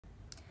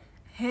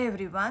Hey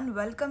everyone,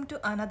 welcome to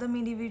another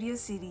mini video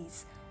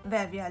series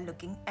where we are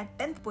looking at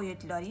 10th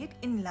Poet Laureate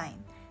in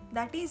line,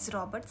 that is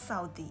Robert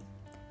Southey.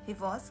 He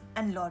was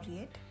an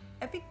laureate,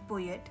 epic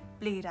poet,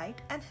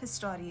 playwright and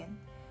historian,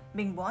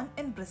 being born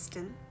in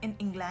Bristol in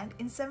England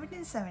in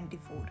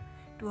 1774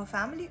 to a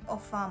family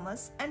of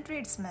farmers and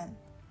tradesmen,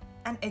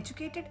 and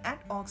educated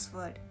at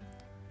Oxford.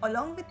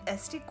 Along with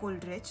St.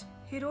 Coleridge,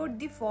 he wrote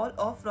the Fall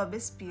of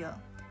Robespierre,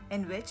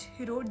 in which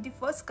he wrote the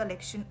first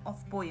collection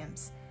of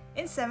poems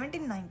in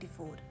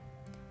 1794.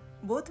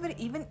 Both were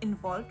even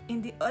involved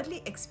in the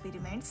early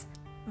experiments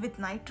with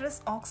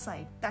nitrous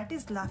oxide, that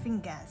is laughing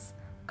gas,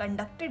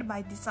 conducted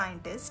by the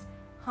scientist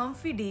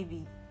Humphry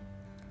Davy.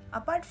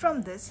 Apart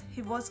from this,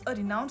 he was a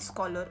renowned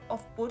scholar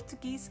of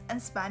Portuguese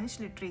and Spanish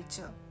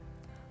literature.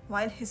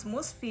 While his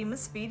most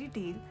famous fairy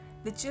tale,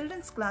 the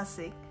children's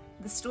classic,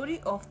 The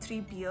Story of Three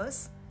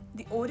Bears,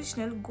 the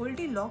original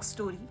Goldilocks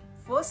story,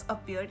 first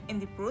appeared in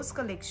the prose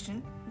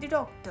collection The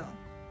Doctor.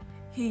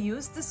 He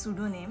used the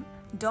pseudonym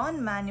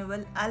Don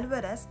Manuel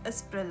Alvarez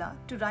Espriella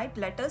to write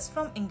letters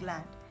from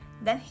England.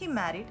 Then he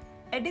married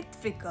Edith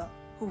Fricker,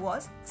 who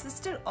was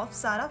sister of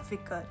Sara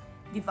Fricker,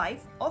 the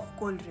wife of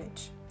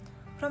Coleridge.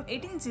 From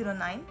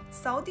 1809,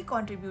 Southey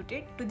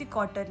contributed to the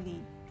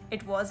Quarterly.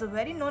 It was a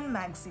very known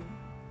magazine.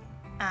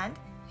 And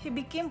he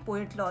became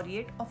Poet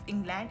Laureate of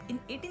England in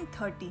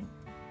 1813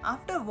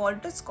 after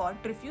Walter Scott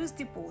refused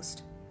the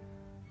post.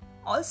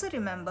 Also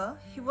remember,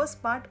 he was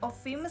part of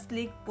famous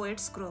League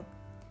Poets group,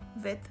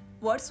 with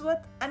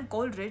Wordsworth and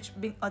Coleridge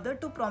being other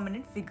two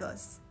prominent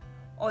figures.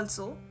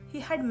 Also, he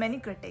had many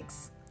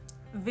critics.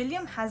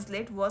 William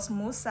Hazlitt was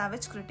most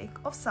savage critic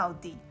of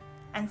Southey,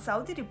 and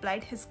Southey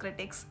replied his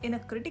critics in a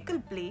critical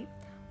play,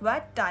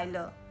 Wat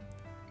Tyler.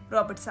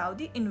 Robert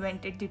Southey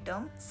invented the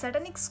term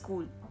Satanic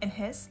School in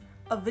his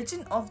A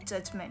Vision of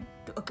Judgment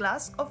to a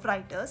class of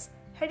writers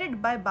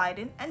headed by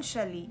Byron and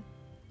Shelly.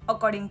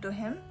 According to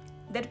him,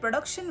 their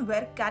productions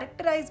were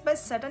characterized by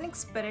satanic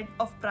spirit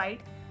of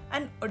pride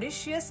and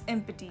audacious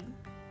impiety.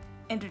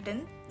 In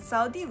return,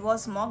 Southey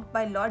was mocked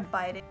by Lord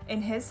Byron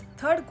in his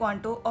third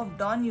canto of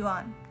Don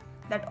Juan,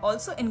 that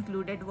also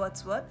included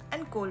Wordsworth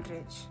and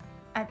Coleridge.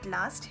 At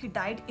last, he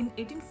died in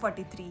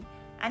 1843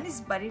 and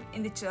is buried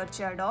in the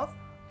churchyard of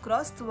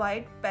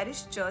Crosthwaite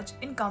Parish Church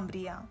in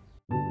Cumbria.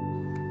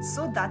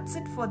 So that's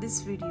it for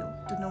this video.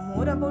 To know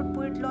more about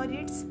Poet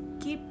Laureates,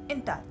 keep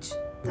in touch.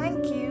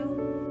 Thank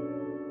you.